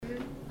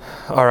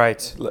All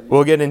right,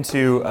 we'll get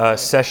into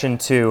session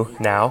 2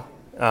 now.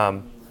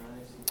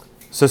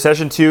 So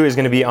session 2 is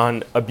going to be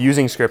on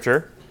abusing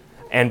Scripture.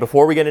 And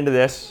before we get into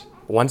this,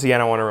 once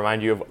again, I want to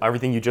remind you of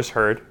everything you just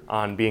heard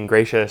on being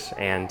gracious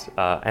and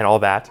all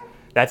that.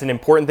 That's an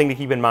important thing to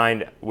keep in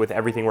mind with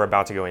everything we're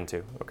about to go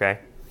into, okay?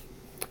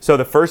 So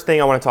the first thing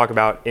I want to talk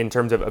about in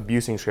terms of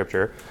abusing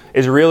Scripture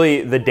is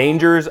really the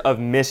dangers of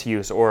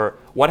misuse, or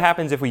what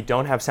happens if we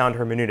don't have sound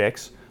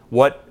hermeneutics,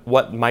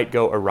 what might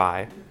go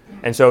awry.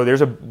 And so there's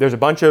a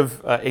bunch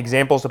of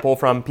examples to pull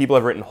from. People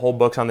have written whole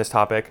books on this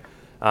topic.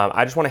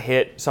 I just want to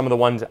hit some of the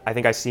ones I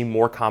think I see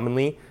more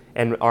commonly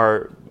and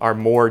are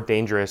more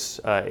dangerous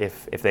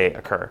if they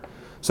occur.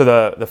 So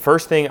the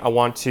first thing I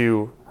want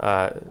to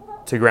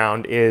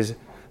ground is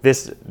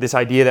this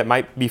idea that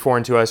might be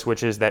foreign to us,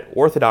 which is that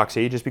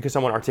orthodoxy, just because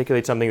someone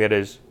articulates something that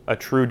is a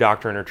true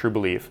doctrine or true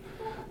belief,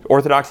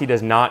 orthodoxy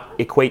does not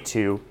equate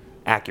to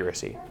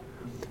accuracy.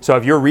 So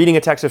if you're reading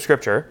a text of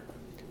Scripture,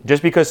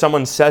 just because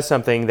someone says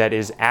something that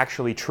is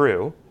actually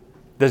true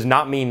does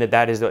not mean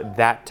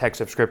that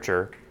text of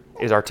Scripture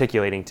is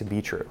articulating to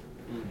be true.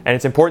 And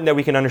it's important that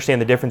we can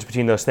understand the difference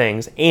between those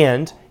things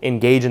and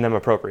engage in them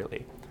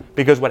appropriately.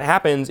 Because what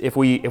happens if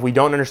we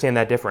don't understand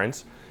that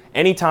difference,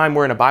 anytime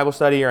we're in a Bible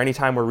study or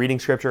anytime we're reading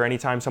Scripture,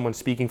 anytime someone's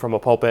speaking from a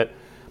pulpit,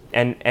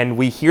 and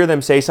we hear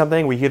them say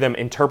something, we hear them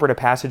interpret a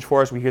passage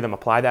for us, we hear them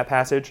apply that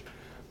passage,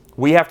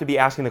 we have to be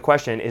asking the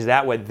question, is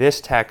that what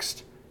this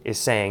text is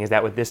saying? Is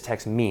that what this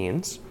text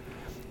means?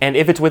 And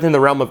if it's within the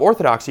realm of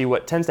orthodoxy,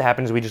 what tends to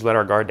happen is we just let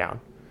our guard down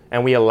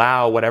and we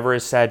allow whatever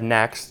is said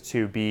next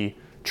to be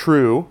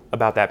true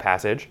about that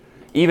passage,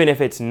 even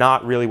if it's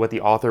not really what the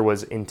author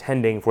was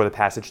intending for the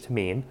passage to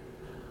mean.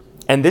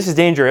 And this is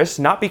dangerous,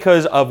 not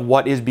because of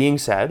what is being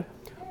said,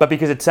 but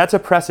because it sets a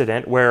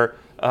precedent where,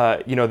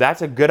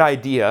 that's a good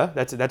idea,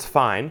 that's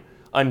fine,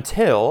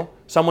 until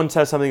someone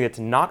says something that's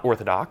not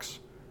orthodox,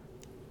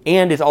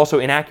 and it's also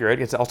inaccurate,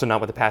 it's also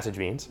not what the passage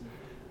means.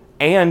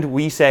 And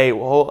we say,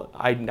 well,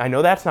 I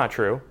know that's not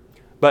true,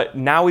 but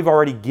now we've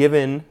already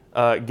given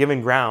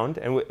ground,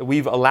 and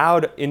we've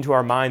allowed into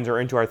our minds or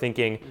into our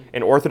thinking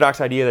an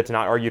orthodox idea that's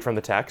not argued from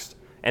the text,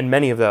 and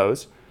many of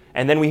those.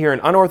 And then we hear an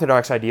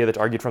unorthodox idea that's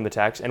argued from the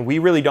text, and we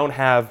really don't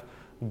have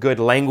good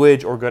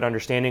language or good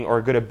understanding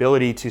or good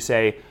ability to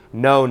say,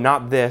 no,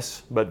 not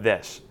this, but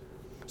this.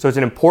 So it's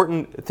an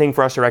important thing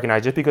for us to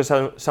recognize. Just because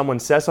someone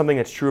says something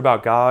that's true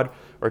about God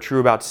or true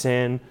about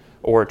sin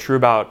or true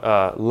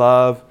about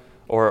love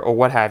or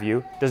what have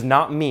you, does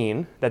not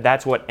mean that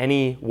that's what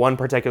any one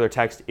particular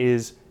text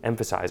is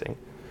emphasizing.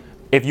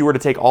 If you were to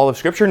take all of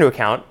Scripture into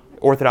account,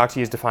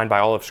 orthodoxy is defined by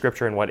all of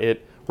Scripture and what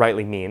it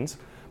rightly means.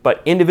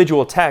 But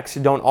individual texts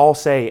don't all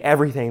say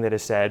everything that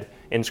is said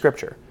in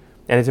Scripture.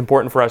 And it's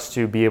important for us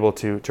to be able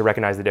to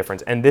recognize the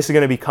difference. And this is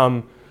going to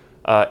become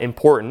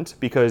important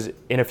because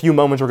in a few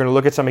moments we're going to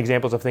look at some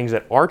examples of things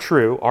that are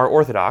true, are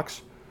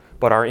orthodox,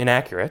 but are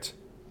inaccurate.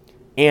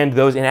 And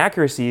those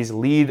inaccuracies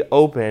lead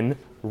open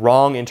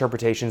wrong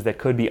interpretations that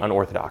could be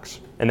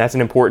unorthodox. And that's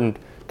an important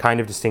kind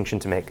of distinction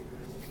to make.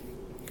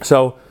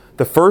 So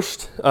the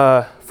first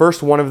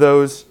one of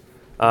those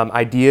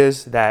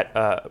ideas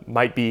that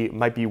might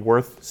be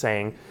worth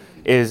saying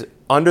is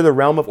under the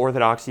realm of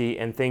orthodoxy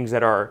and things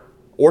that are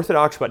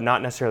orthodox but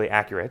not necessarily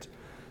accurate.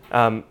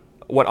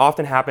 What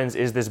often happens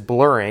is this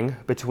blurring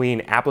between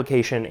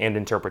application and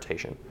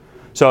interpretation.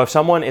 So if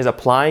someone is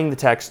applying the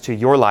text to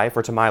your life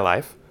or to my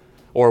life,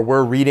 or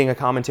we're reading a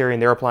commentary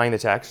and they're applying the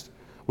text,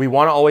 we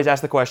want to always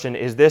ask the question,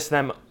 is this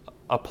them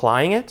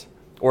applying it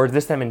or is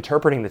this them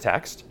interpreting the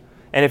text?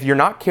 And if you're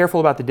not careful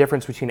about the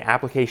difference between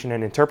application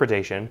and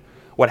interpretation,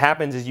 what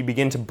happens is you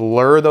begin to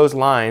blur those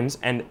lines,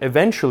 and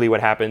eventually what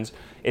happens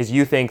is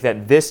you think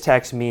that this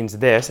text means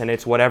this, and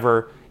it's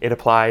whatever it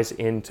applies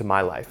into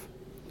my life.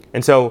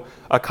 And so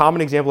a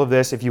common example of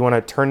this, if you want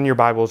to turn in your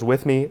Bibles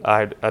with me,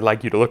 I'd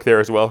like you to look there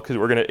as well, because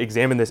we're going to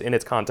examine this in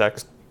its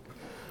context.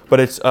 But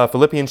it's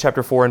Philippians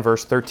chapter 4 and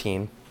verse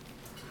 13.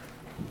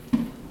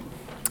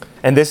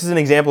 And this is an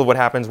example of what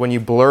happens when you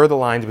blur the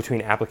lines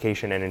between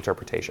application and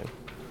interpretation.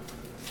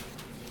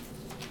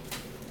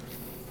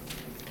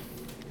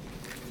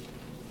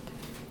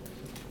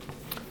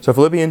 So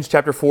Philippians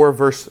chapter 4,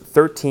 verse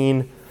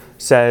 13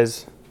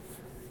 says,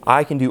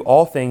 I can do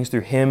all things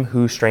through him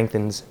who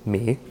strengthens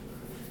me.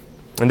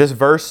 And this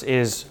verse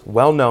is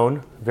well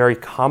known, very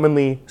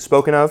commonly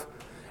spoken of.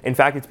 In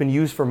fact, it's been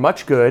used for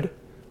much good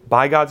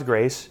by God's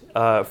grace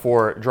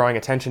for drawing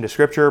attention to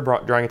Scripture,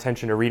 drawing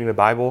attention to reading the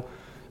Bible.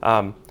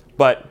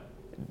 But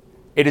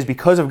it is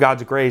because of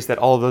God's grace that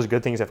all of those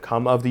good things have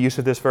come of the use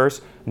of this verse,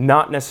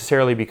 not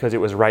necessarily because it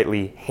was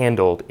rightly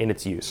handled in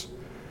its use.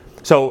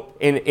 So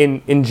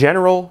in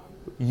general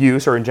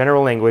use or in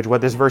general language,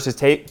 what this verse is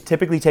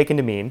typically taken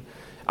to mean,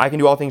 I can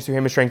do all things through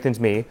him who strengthens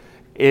me,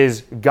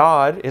 is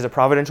God is a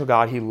providential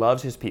God. He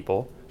loves his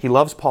people. He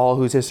loves Paul,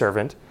 who's his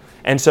servant.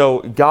 And so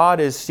God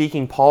is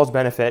seeking Paul's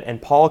benefit,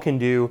 and Paul can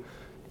do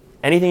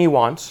anything he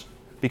wants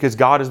because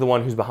God is the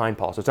one who's behind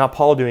Paul. So it's not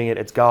Paul doing it,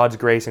 it's God's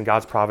grace and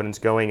God's providence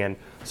going and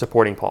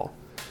supporting Paul.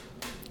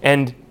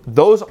 And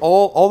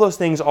all those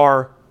things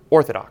are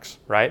orthodox,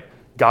 right?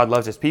 God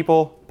loves his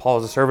people. Paul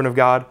is a servant of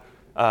God.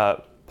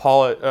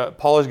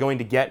 Paul is going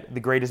to get the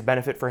greatest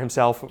benefit for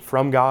himself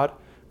from God.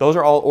 Those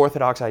are all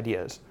orthodox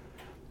ideas.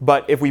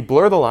 But if we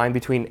blur the line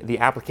between the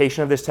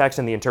application of this text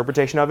and the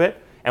interpretation of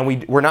it,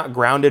 and we're not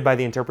grounded by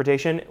the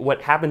interpretation,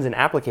 what happens in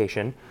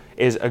application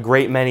is a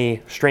great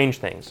many strange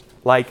things.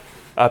 Like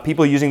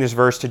people using this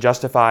verse to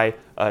justify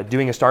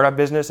doing a startup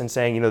business and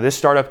saying, this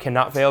startup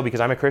cannot fail because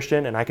I'm a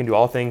Christian and I can do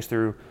all things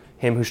through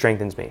him who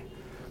strengthens me.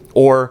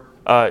 Or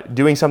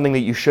doing something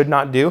that you should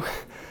not do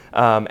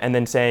and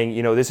then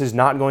saying, this is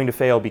not going to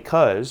fail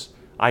because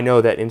I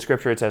know that in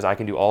Scripture it says I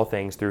can do all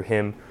things through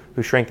him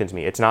who strengthens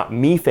me. It's not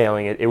me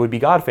failing, it would be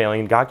God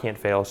failing, and God can't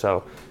fail,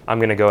 so I'm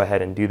going to go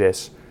ahead and do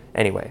this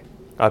anyway.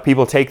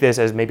 People take this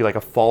as maybe like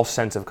a false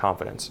sense of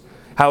confidence.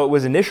 How it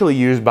was initially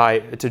used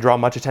to draw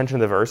much attention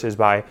to the verse is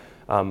by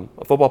a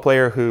football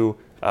player who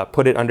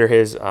put it under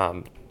his,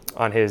 on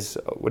his,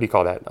 what do you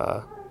call that?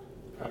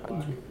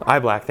 Eye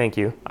black, thank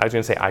you. I was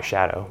going to say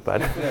eyeshadow,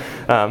 but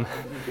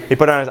he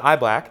put it on his eye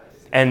black,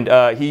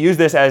 and he used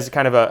this as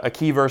kind of a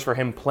key verse for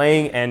him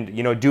playing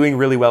and doing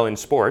really well in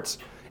sports.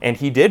 And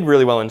he did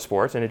really well in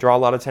sports, and it drew a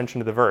lot of attention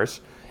to the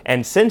verse.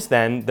 And since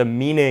then, the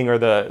meaning or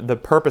the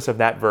purpose of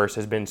that verse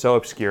has been so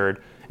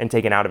obscured and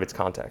taken out of its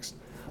context.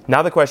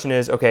 Now the question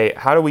is, okay,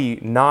 how do we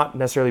not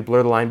necessarily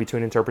blur the line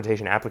between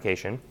interpretation and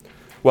application?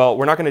 Well,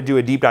 we're not going to do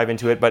a deep dive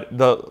into it, but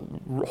the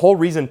whole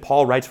reason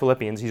Paul writes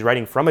Philippians, he's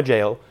writing from a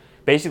jail,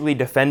 basically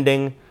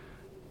defending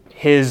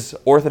his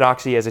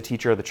orthodoxy as a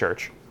teacher of the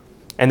church.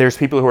 And there's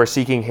people who are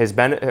seeking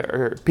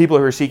people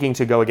who are seeking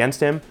to go against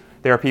him.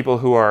 There are people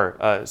who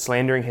are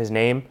slandering his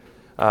name.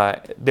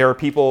 There are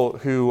people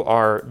who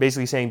are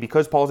basically saying,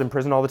 because Paul's in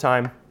prison all the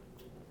time,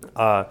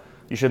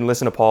 you shouldn't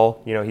listen to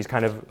Paul. He's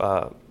kind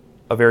of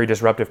a very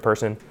disruptive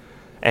person,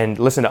 and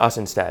listen to us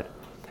instead.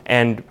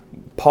 And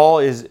Paul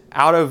is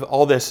out of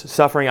all this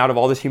suffering, out of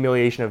all this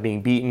humiliation of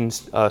being beaten,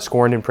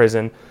 scorned in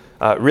prison,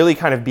 really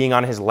kind of being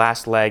on his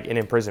last leg in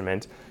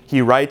imprisonment.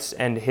 He writes,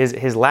 and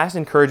his last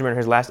encouragement, or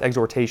his last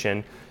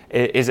exhortation,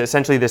 is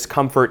essentially this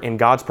comfort in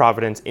God's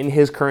providence in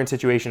his current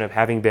situation of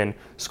having been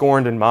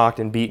scorned and mocked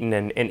and beaten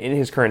and in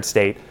his current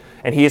state.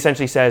 And he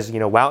essentially says,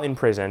 while in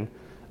prison,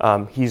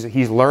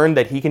 he's learned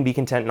that he can be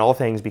content in all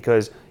things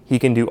because he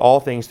can do all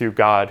things through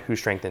God who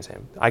strengthens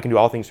him. I can do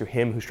all things through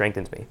him who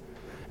strengthens me.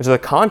 And so the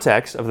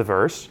context of the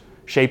verse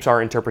shapes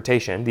our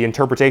interpretation, the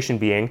interpretation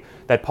being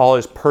that Paul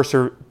is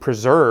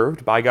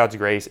preserved by God's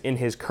grace in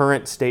his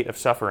current state of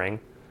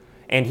suffering,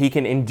 and he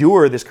can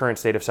endure this current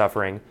state of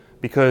suffering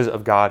because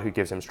of God who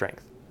gives him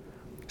strength.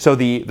 So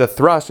the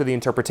thrust or the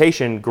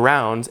interpretation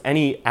grounds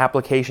any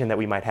application that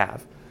we might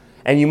have.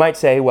 And you might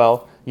say,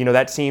 well,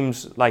 that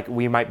seems like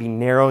we might be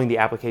narrowing the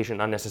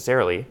application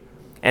unnecessarily.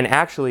 And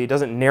actually, it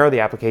doesn't narrow the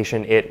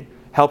application. It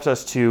helps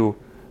us to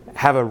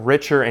have a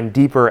richer and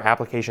deeper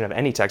application of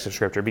any text of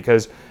Scripture,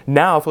 because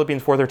now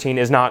Philippians 4:13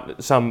 is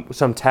not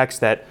some text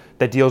that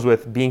deals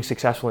with being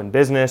successful in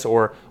business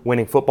or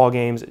winning football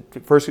games.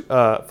 First,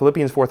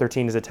 Philippians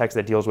 4:13 is a text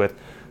that deals with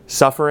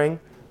suffering,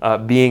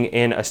 being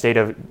in a state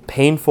of a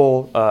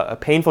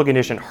painful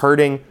condition,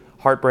 hurting,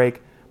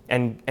 heartbreak,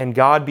 and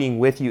God being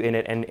with you in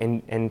it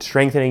and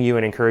strengthening you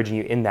and encouraging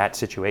you in that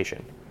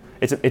situation.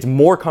 It's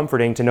more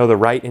comforting to know the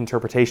right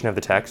interpretation of the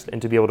text and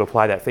to be able to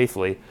apply that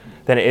faithfully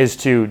than it is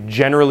to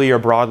generally or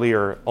broadly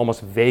or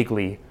almost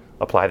vaguely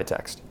apply the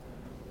text.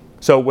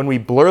 So when we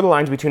blur the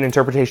lines between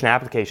interpretation and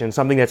application,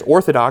 something that's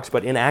orthodox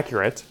but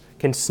inaccurate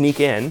can sneak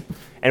in,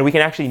 and we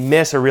can actually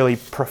miss a really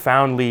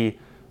profoundly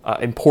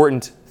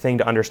important thing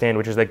to understand,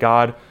 which is that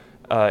God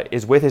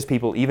is with his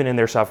people even in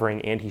their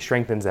suffering, and he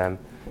strengthens them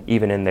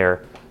even in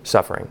their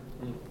suffering.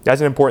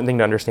 That's an important thing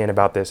to understand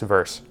about this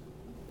verse.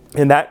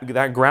 And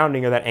that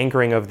grounding or that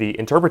anchoring of the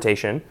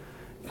interpretation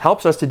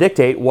helps us to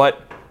dictate what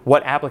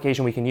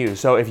application we can use.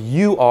 So if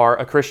you are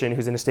a Christian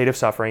who's in a state of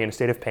suffering, in a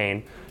state of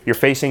pain, you're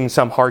facing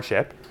some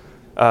hardship,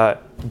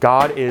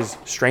 God is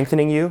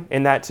strengthening you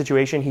in that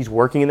situation. He's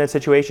working in that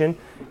situation,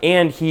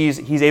 and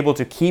he's able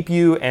to keep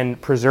you and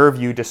preserve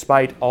you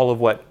despite all of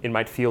what it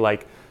might feel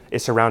like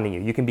is surrounding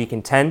you. You can be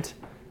content,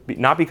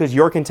 not because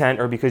you're content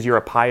or because you're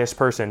a pious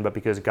person, but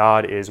because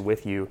God is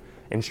with you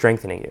and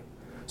strengthening you.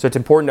 So it's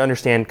important to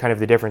understand kind of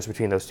the difference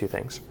between those two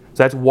things.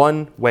 So that's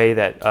one way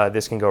that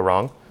this can go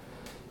wrong.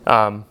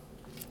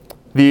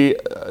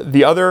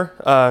 The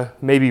other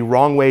maybe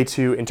wrong way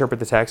to interpret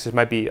the text, it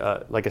might be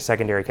like a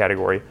secondary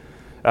category,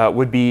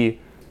 would be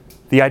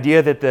the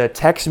idea that the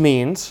text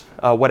means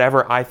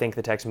whatever I think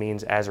the text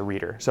means as a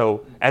reader.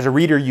 So as a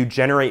reader, you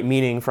generate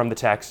meaning from the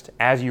text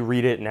as you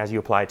read it and as you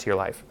apply it to your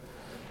life.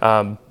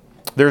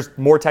 There's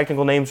more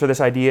technical names for this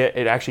idea.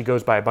 It actually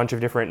goes by a bunch of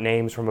different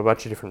names from a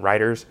bunch of different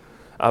writers.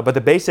 But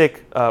the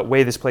basic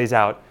way this plays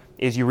out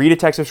is you read a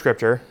text of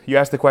Scripture, you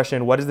ask the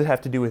question, what does this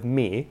have to do with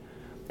me?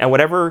 And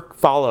whatever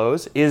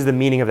follows is the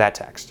meaning of that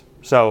text.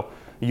 So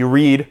you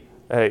read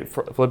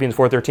Philippians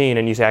 4:13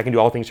 and you say, I can do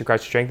all things through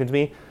Christ who strengthens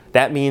me.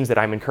 That means that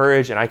I'm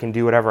encouraged and I can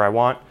do whatever I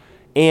want.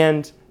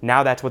 And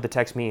now that's what the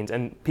text means.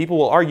 And people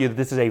will argue that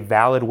this is a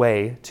valid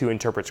way to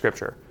interpret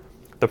Scripture.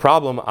 The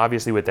problem,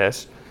 obviously, with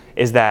this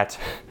is that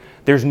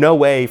there's no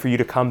way for you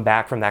to come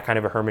back from that kind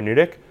of a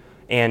hermeneutic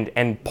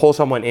and pull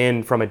someone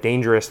in from a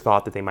dangerous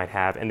thought that they might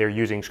have, and they're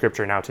using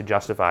Scripture now to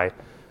justify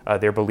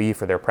their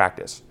belief or their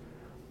practice.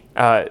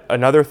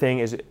 Another thing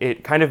is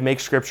it kind of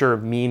makes Scripture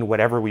mean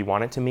whatever we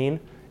want it to mean,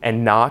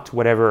 and not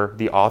whatever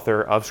the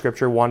author of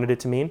Scripture wanted it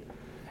to mean.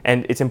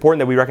 And it's important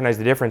that we recognize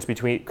the difference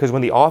between, because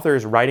when the author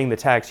is writing the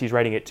text, he's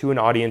writing it to an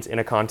audience in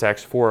a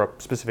context for a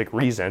specific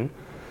reason.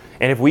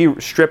 And if we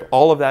strip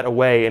all of that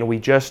away and we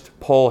just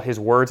pull his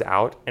words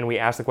out and we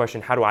ask the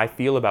question, how do I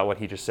feel about what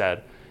he just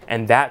said?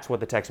 And that's what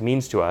the text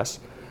means to us.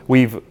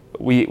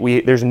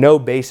 There's no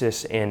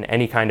basis in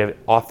any kind of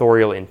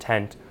authorial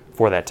intent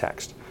for that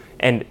text.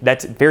 And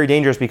that's very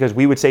dangerous because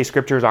we would say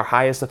Scripture is our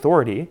highest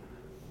authority.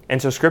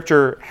 And so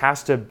Scripture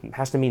has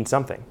to mean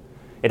something.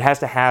 It has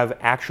to have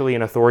actually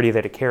an authority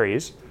that it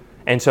carries.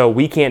 And so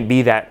we can't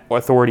be that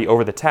authority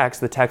over the text.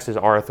 The text is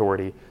our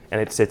authority,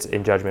 and it sits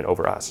in judgment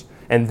over us.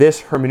 And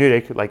this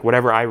hermeneutic, like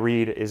whatever I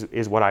read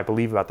is what I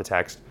believe about the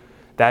text.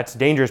 That's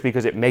dangerous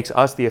because it makes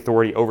us the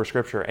authority over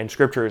Scripture, and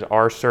Scripture is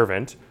our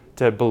servant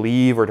to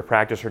believe or to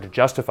practice or to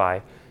justify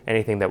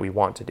anything that we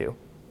want to do.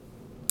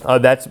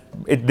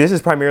 This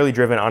is primarily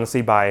driven,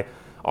 honestly, by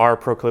our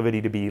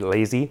proclivity to be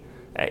lazy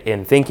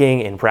in thinking,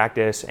 in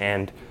practice,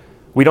 and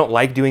we don't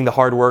like doing the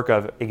hard work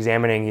of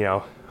examining,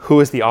 who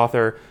is the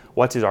author,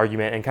 what's his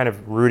argument, and kind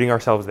of rooting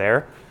ourselves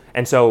there.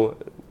 And so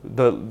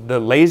the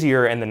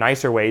lazier and the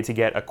nicer way to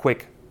get a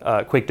quick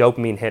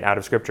dopamine hit out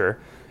of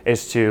Scripture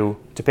is to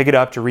pick it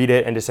up, to read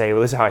it, and to say,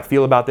 well, this is how I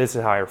feel about this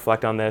is how I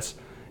reflect on this,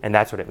 and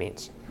that's what it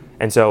means.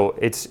 And so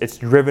it's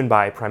driven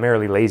by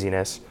primarily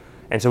laziness.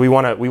 And so we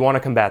want to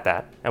combat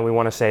that, and we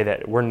want to say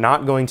that we're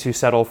not going to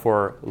settle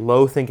for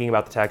low thinking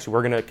about the text.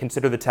 We're going to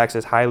consider the text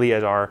as highly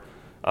as our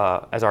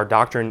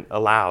doctrine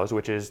allows,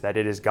 which is that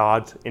it is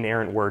God's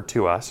inerrant word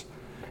to us.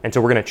 And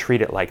so we're going to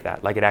treat it like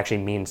that, like it actually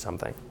means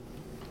something.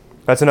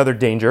 That's another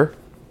danger.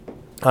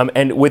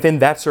 And within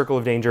that circle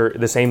of danger,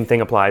 the same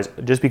thing applies.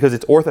 Just because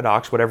it's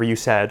orthodox, whatever you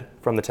said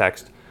from the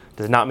text,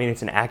 does not mean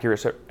it's an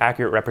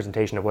accurate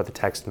representation of what the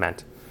text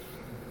meant.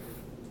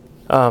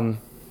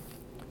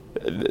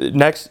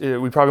 Next,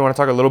 we probably want to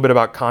talk a little bit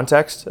about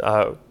context.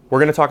 We're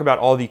going to talk about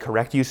all the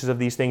correct uses of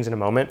these things in a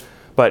moment,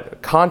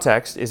 but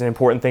context is an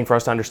important thing for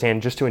us to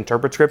understand just to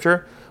interpret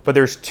Scripture. But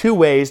there's two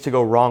ways to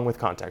go wrong with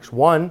context.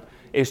 One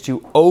is to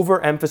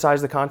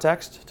overemphasize the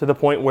context to the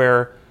point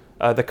where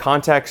the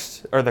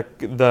context or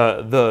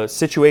the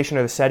situation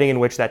or the setting in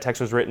which that text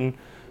was written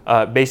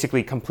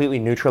basically completely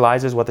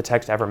neutralizes what the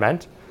text ever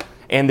meant.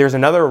 And there's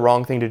another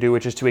wrong thing to do,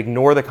 which is to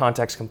ignore the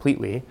context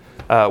completely,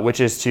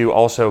 which is to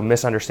also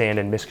misunderstand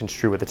and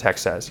misconstrue what the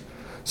text says.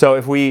 So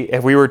if we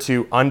were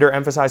to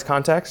underemphasize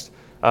context,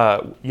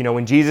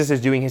 when Jesus is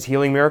doing his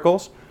healing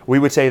miracles, we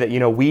would say that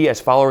we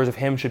as followers of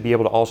him should be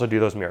able to also do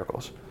those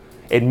miracles.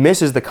 It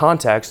misses the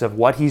context of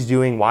what he's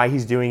doing, why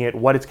he's doing it,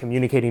 what it's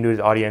communicating to his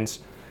audience,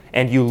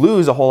 and you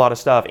lose a whole lot of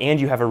stuff,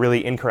 and you have a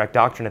really incorrect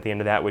doctrine at the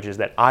end of that, which is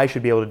that I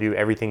should be able to do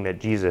everything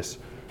that Jesus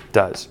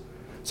does.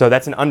 So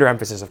that's an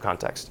underemphasis of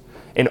context.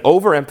 An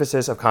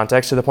overemphasis of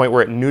context to the point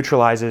where it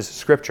neutralizes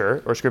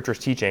Scripture or Scripture's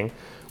teaching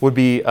would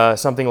be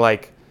something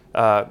like,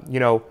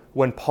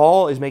 when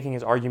Paul is making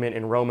his argument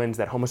in Romans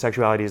that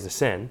homosexuality is a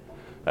sin,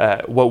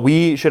 what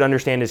we should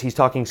understand is he's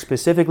talking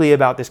specifically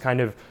about this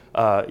kind of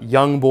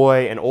young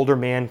boy and older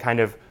man kind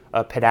of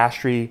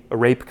pedastry, a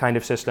rape kind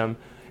of system.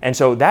 And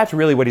so that's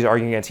really what he's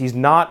arguing against. He's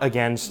not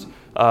against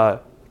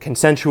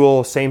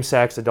consensual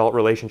same-sex adult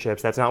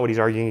relationships. That's not what he's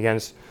arguing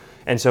against.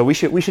 And so we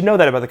should know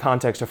that about the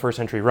context of first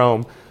century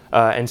Rome.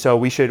 And so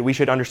we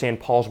should understand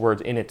Paul's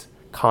words in its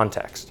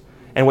context.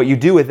 And what you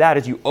do with that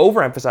is you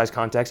overemphasize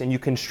context and you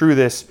construe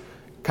this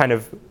kind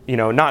of,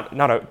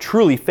 not a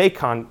truly fake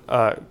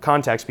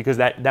context, because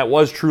that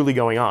was truly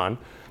going on,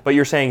 but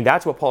you're saying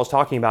that's what Paul's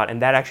talking about,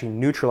 and that actually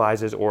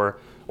neutralizes or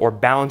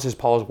balances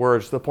Paul's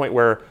words to the point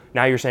where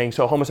now you're saying,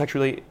 so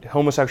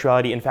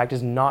homosexuality in fact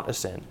is not a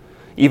sin,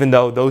 even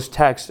though those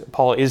texts,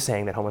 Paul is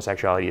saying that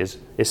homosexuality is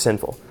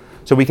sinful.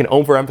 So we can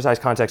overemphasize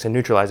context and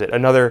neutralize it.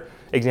 Another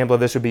example of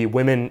this would be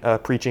women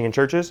preaching in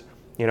churches.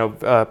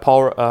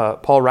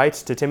 Paul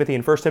writes to Timothy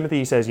in 1 Timothy,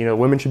 he says,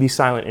 women should be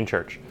silent in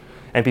church.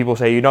 And people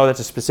say, that's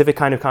a specific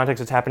kind of context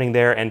that's happening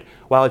there. And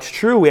while it's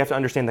true, we have to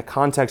understand the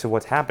context of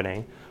what's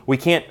happening. We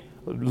can't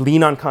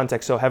lean on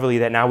context so heavily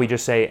that now we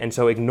just say, and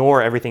so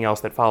ignore everything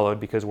else that followed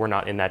because we're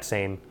not in that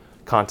same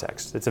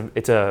context.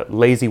 It's a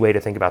lazy way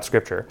to think about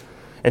Scripture.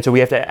 And so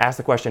we have to ask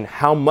the question,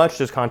 how much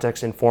does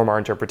context inform our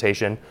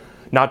interpretation?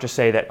 Not just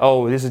say that,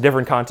 this is a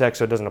different context,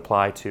 so it doesn't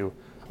apply to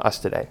us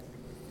today.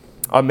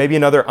 Maybe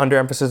another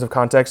underemphasis of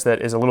context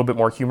that is a little bit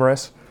more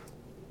humorous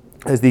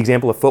is the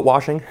example of foot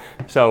washing.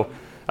 So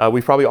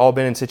we've probably all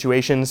been in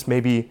situations,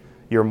 maybe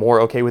you're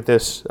more okay with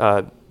this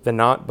than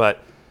not,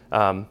 but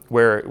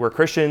where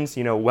Christians,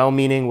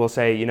 well-meaning, will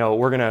say,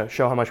 we're going to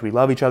show how much we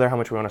love each other, how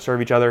much we want to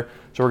serve each other,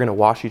 so we're going to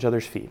wash each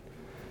other's feet.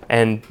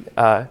 And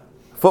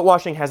foot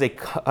washing has a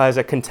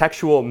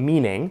contextual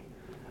meaning,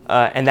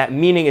 and that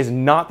meaning is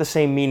not the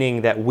same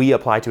meaning that we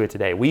apply to it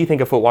today. We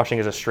think of foot washing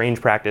as a strange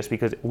practice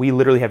because we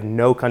literally have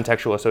no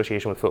contextual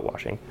association with foot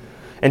washing.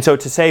 And so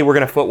to say we're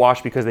going to foot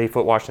wash because they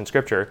foot washed in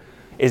Scripture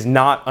is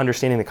not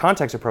understanding the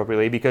context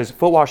appropriately, because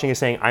foot washing is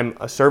saying, I'm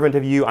a servant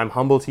of you, I'm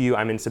humble to you,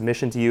 I'm in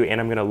submission to you, and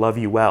I'm going to love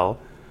you well.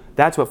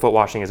 That's what foot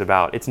washing is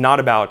about. It's not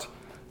about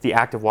the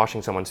act of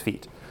washing someone's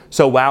feet.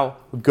 So while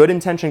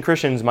good-intentioned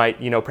Christians might,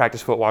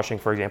 practice foot washing,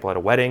 for example, at a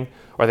wedding,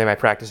 or they might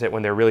practice it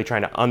when they're really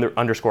trying to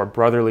underscore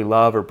brotherly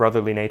love or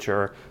brotherly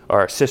nature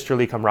or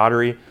sisterly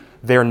camaraderie,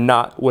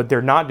 what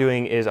they're not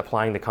doing is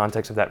applying the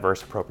context of that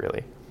verse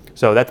appropriately.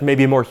 So that's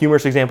maybe a more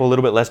humorous example, a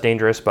little bit less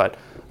dangerous, but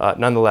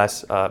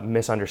nonetheless,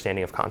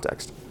 misunderstanding of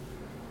context.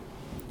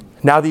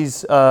 Now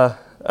the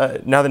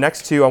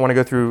next two I want to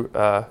go through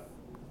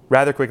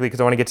rather quickly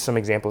because I want to get to some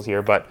examples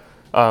here. But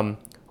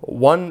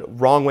one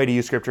wrong way to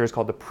use Scripture is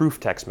called the proof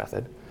text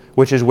method,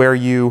 which is where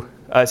you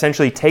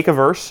essentially take a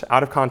verse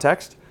out of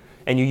context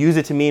and you use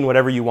it to mean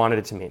whatever you wanted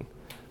it to mean.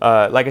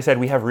 Like I said,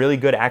 we have really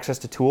good access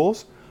to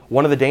tools.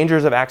 One of the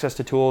dangers of access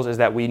to tools is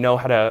that we know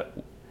how to,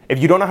 if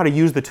you don't know how to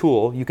use the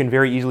tool, you can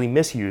very easily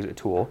misuse a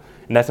tool,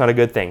 and that's not a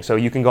good thing. So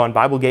you can go on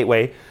Bible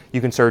Gateway,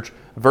 you can search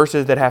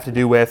verses that have to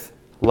do with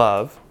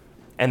love,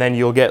 and then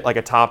you'll get like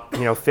a top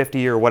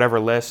 50 or whatever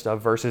list of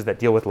verses that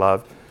deal with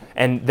love.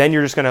 And then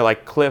you're just going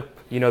to clip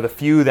the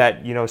few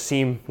that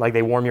seem like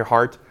they warm your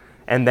heart,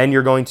 and then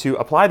you're going to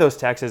apply those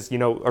texts as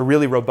a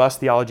really robust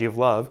theology of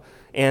love,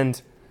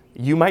 and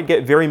you might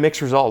get very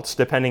mixed results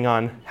depending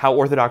on how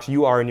orthodox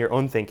you are in your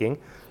own thinking,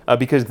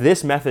 because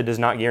this method does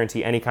not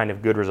guarantee any kind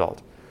of good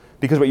result.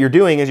 Because what you're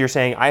doing is you're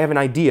saying, I have an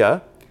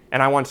idea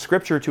and I want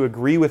Scripture to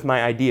agree with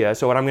my idea.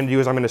 So what I'm going to do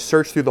is I'm going to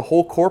search through the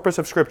whole corpus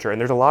of Scripture, and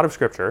there's a lot of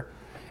Scripture,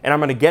 and I'm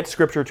going to get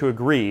Scripture to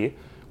agree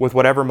with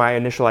whatever my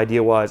initial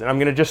idea was. And I'm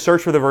going to just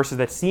search for the verses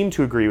that seem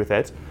to agree with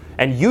it.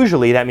 And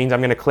usually that means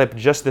I'm going to clip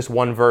just this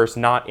one verse,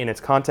 not in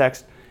its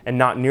context and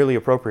not nearly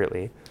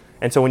appropriately.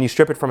 And so when you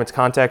strip it from its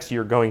context,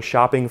 you're going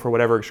shopping for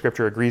whatever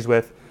Scripture agrees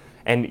with,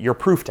 and you're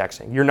proof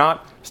texting. You're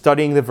not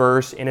studying the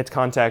verse in its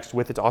context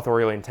with its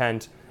authorial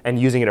intent and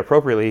using it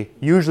appropriately.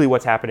 Usually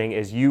what's happening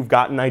is you've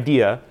got an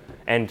idea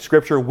and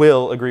Scripture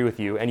will agree with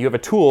you, and you have a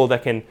tool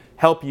that can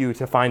help you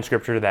to find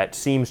Scripture that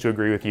seems to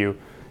agree with you,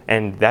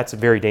 and that's a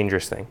very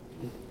dangerous thing.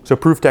 So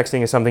proof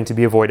texting is something to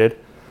be avoided.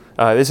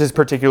 This is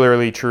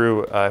particularly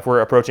true if we're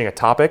approaching a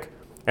topic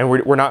and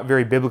we're not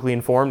very biblically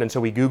informed, and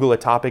so we Google a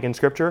topic in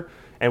Scripture,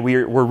 and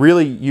we're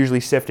really usually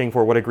sifting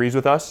for what agrees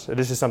with us.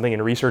 This is something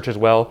in research as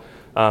well,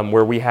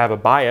 where we have a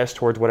bias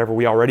towards whatever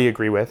we already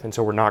agree with, and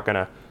so we're not going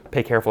to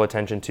pay careful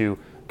attention to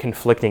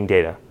conflicting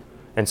data.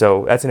 And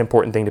so that's an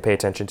important thing to pay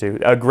attention to.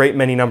 A great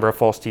many number of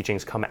false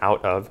teachings come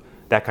out of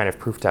that kind of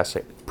proof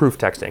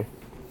texting.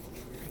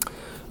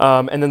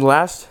 And then the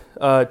last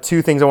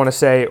two things I want to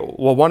say,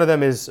 well, one of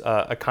them is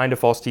a kind of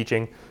false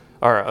teaching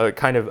or a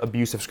kind of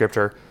abuse of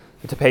Scripture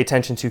to pay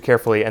attention to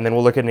carefully, and then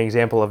we'll look at an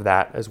example of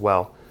that as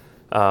well.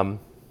 And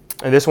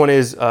this one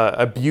is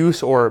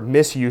abuse or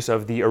misuse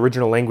of the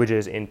original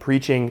languages in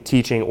preaching,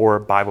 teaching, or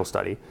Bible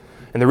study.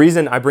 And the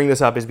reason I bring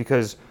this up is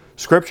because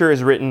Scripture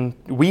is written,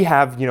 we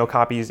have,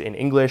 copies in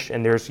English,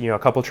 and there's, a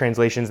couple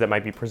translations that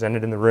might be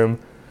presented in the room,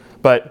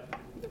 but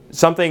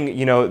something,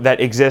 that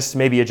exists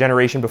maybe a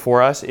generation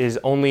before us is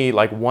only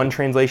like one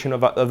translation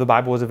of the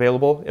Bible was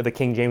available, the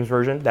King James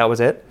Version, that was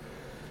it.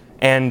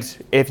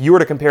 And if you were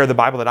to compare the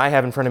Bible that I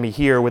have in front of me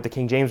here with the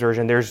King James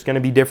Version, there's going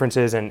to be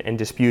differences and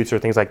disputes or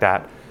things like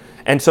that.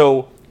 And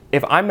so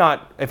if I'm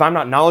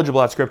not knowledgeable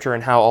about Scripture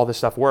and how all this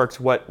stuff works,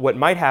 what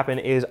might happen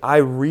is I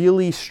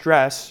really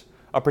stress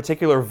a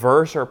particular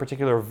verse or a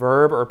particular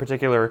verb or a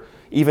particular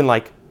even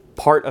like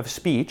part of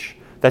speech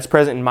that's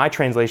present in my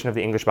translation of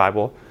the English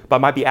Bible, but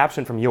might be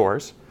absent from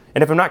yours.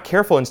 And if I'm not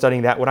careful in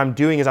studying that, what I'm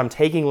doing is I'm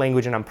taking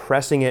language and I'm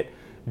pressing it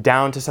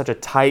down to such a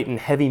tight and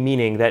heavy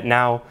meaning that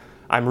now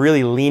I'm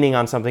really leaning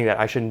on something that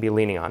I shouldn't be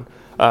leaning on.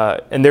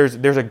 And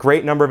there's a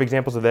great number of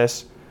examples of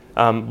this,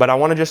 but I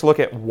want to just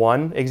look at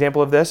one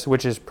example of this,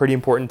 which is pretty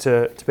important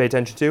to pay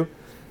attention to.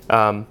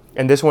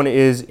 And this one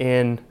is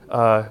in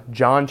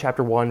John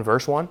chapter 1,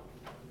 verse 1.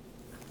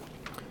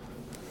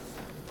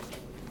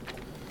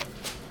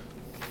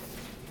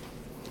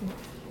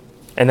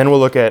 And then we'll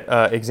look at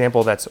an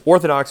example that's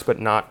orthodox but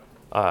not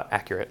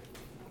accurate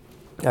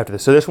after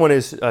this. So this one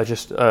is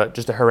just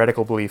a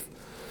heretical belief.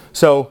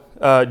 So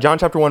John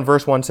chapter 1,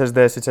 verse 1 says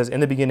this. It says,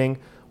 "In the beginning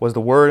was the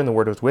Word, and the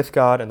Word was with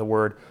God, and the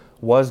Word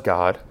was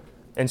God."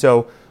 And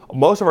so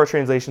most of our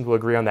translations will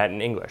agree on that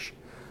in English.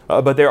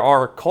 But there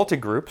are cultic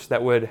groups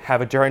that would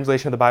have a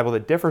translation of the Bible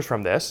that differs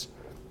from this.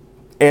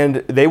 And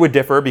they would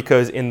differ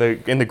because in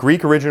the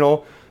Greek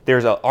original,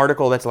 there's an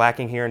article that's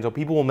lacking here. And so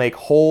people will make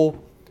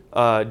whole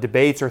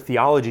debates or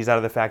theologies out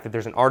of the fact that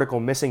there's an article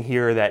missing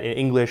here that in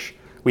English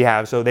we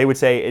have. So they would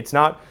say it's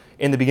not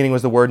 "in the beginning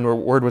was the Word, and the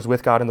Word was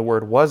with God, and the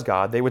Word was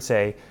God." They would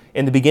say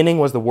 "in the beginning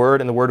was the Word,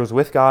 and the Word was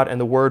with God,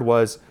 and the Word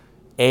was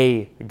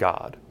a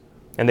God."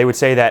 And they would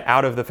say that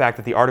out of the fact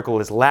that the article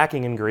is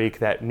lacking in Greek,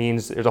 that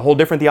means there's a whole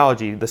different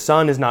theology. The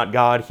Son is not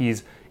God,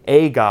 he's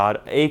a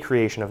God, a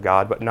creation of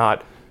God, but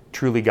not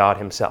truly God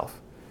himself.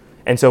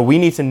 And so we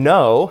need to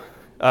know,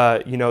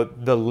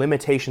 the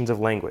limitations of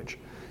language.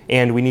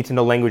 And we need to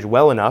know language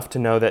well enough to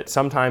know that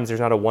sometimes there's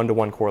not a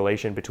one-to-one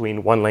correlation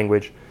between one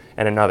language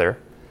and another.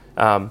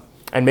 And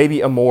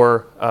maybe a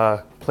more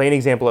plain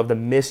example of the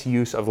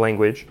misuse of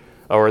language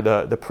or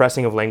the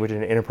pressing of language in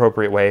an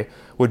inappropriate way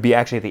would be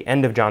actually at the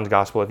end of John's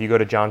Gospel. If you go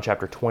to John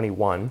chapter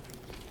 21.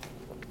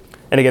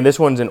 And again, this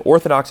one's an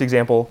orthodox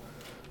example,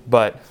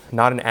 but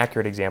not an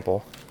accurate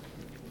example.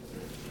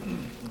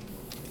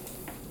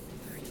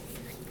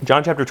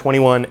 John chapter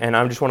 21, and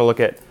I just want to look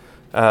at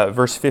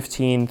verse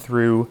 15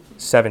 through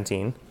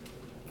 17.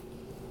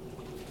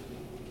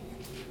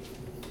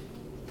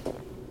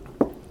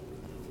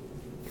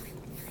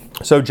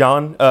 So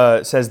John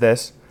says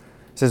this.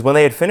 It says, "When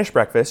they had finished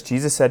breakfast,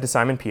 Jesus said to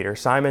Simon Peter,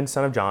 'Simon,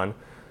 son of John,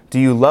 do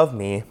you love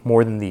me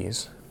more than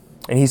these?'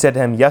 And he said to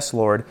him, 'Yes,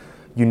 Lord,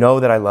 you know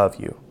that I love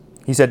you.'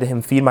 He said to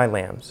him, 'Feed my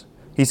lambs.'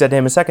 He said to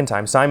him a second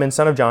time, 'Simon,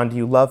 son of John, do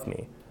you love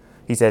me?'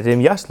 He said to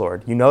him, 'Yes,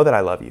 Lord, you know that I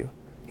love you.'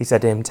 He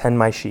said to him, 'Tend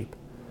my sheep.'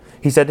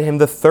 He said to him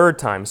the third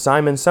time,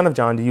 'Simon, son of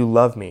John, do you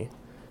love me?'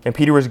 And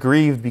Peter was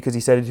grieved because he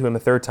said to him a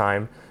third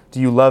time, 'Do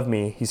you love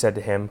me?' He said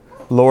to him,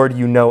 'Lord,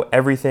 you know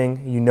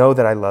everything. You know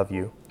that I love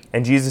you.'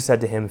 And Jesus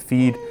said to him,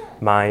 'Feed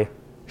my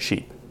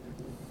sheep.'"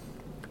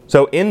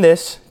 So in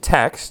this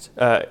text,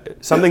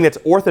 something that's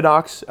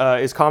orthodox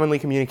is commonly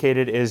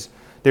communicated is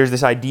there's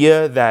this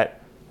idea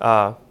that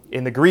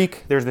in the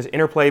Greek, there's this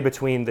interplay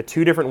between the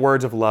two different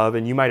words of love,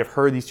 and you might have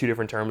heard these two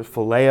different terms,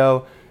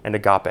 phileo and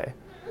agape.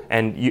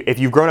 And if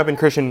you've grown up in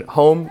Christian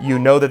home, you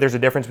know that there's a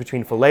difference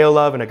between phileo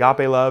love and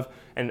agape love.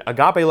 And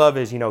agape love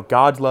is,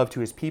 God's love to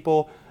his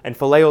people, and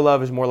phileo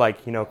love is more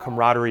like,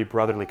 camaraderie,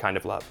 brotherly kind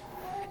of love.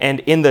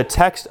 And in the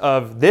text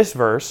of this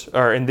verse,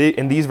 or in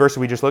these verses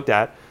we just looked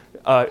at,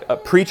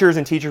 preachers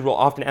and teachers will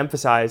often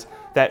emphasize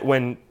that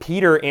when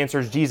Peter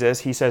answers Jesus,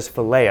 he says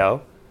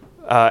phileo,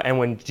 and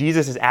when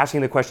Jesus is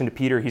asking the question to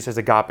Peter, he says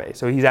agape.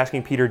 So he's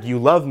asking Peter, "Do you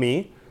love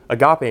me,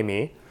 agape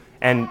me?"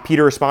 And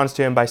Peter responds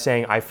to him by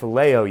saying, "I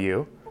phileo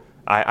you."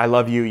 I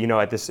love you,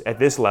 at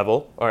this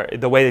level. Or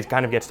the way it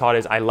kind of gets taught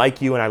is, "I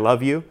like you and I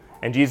love you."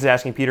 And Jesus is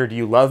asking Peter, "Do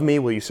you love me?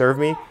 Will you serve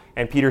me?"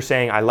 And Peter's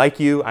saying, "I like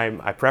you. I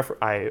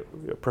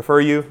prefer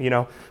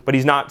you." But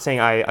he's not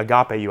saying, "I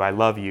agape you. I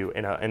love you"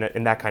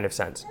 in that kind of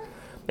sense.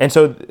 And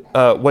so,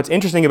 what's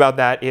interesting about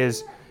that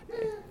is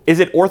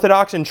it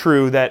orthodox and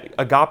true that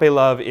agape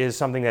love is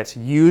something that's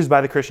used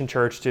by the Christian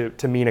church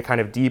to mean a kind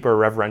of deep or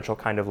reverential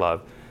kind of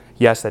love?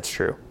 Yes, that's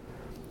true.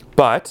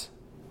 But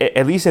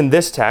at least in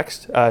this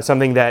text,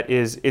 something that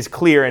is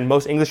clear, and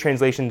most English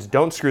translations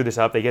don't screw this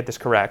up, they get this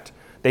correct.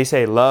 They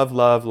say love,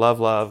 love, love,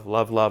 love,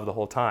 love, love the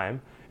whole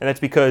time. And that's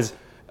because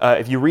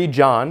if you read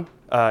John,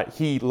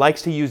 he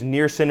likes to use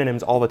near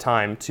synonyms all the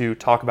time to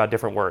talk about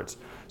different words.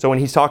 So when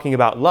he's talking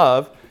about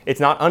love, it's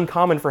not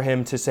uncommon for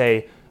him to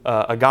say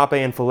agape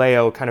and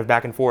phileo kind of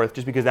back and forth,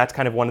 just because that's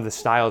kind of one of the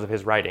styles of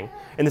his writing.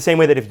 In the same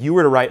way that if you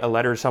were to write a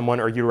letter to someone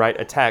or you write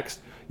a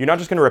text, you're not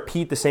just going to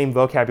repeat the same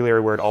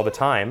vocabulary word all the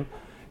time.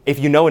 If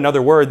you know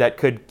another word, that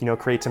could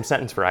create some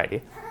sentence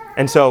variety.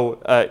 And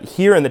so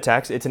here in the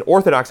text, it's an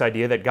orthodox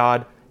idea that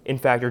God, in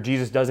fact, or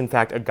Jesus does in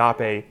fact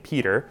agape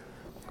Peter.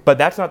 But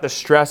that's not the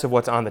stress of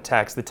what's on the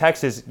text. The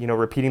text is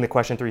repeating the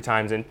question 3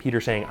 times, and Peter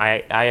saying,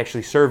 I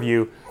actually serve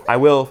you. I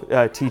will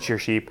teach your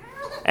sheep.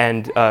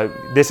 And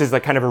this is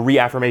like kind of a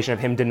reaffirmation of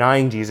him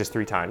denying Jesus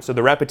 3 times. So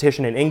the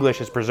repetition in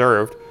English is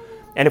preserved.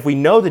 And if we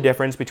know the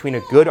difference between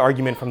a good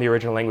argument from the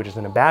original languages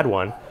and a bad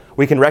one,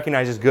 we can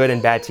recognize as good and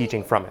bad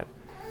teaching from it.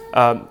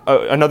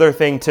 Another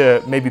thing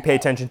to maybe pay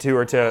attention to,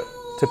 or to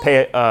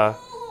pay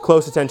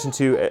close attention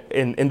to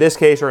in this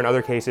case or in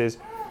other cases,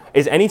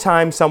 is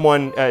anytime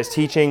someone is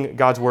teaching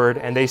God's word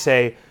and they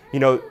say,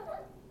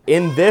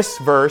 in this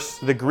verse,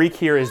 the Greek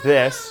here is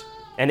this,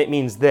 and it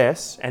means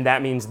this, and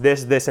that means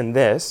this, this, and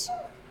this,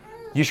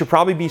 you should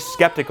probably be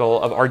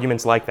skeptical of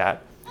arguments like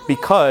that,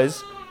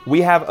 because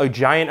we have a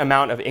giant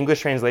amount of English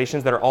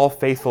translations that are all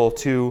faithful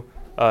to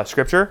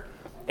Scripture,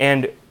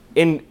 and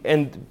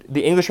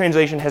the English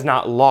translation has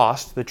not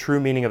lost the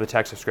true meaning of the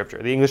text of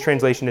Scripture. The English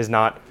translation is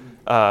not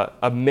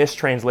a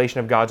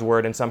mistranslation of God's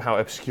word and somehow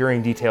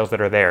obscuring details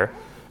that are there.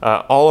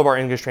 All of our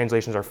English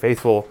translations are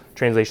faithful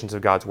translations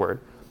of God's word.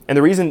 And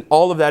the reason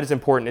all of that is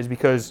important is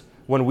because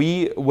when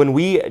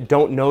we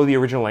don't know the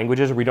original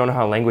languages, or we don't know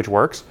how language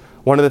works,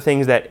 one of the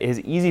things that is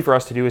easy for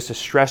us to do is to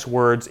stress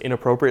words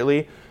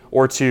inappropriately,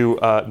 or to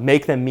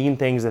make them mean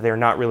things that they're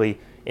not really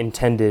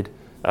intended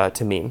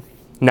to mean.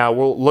 Now,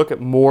 we'll look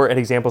more at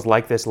examples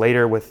like this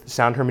later with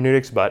sound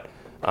hermeneutics, but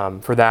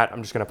for that,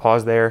 I'm just going to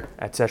pause there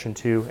at session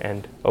 2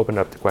 and open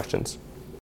it up to questions.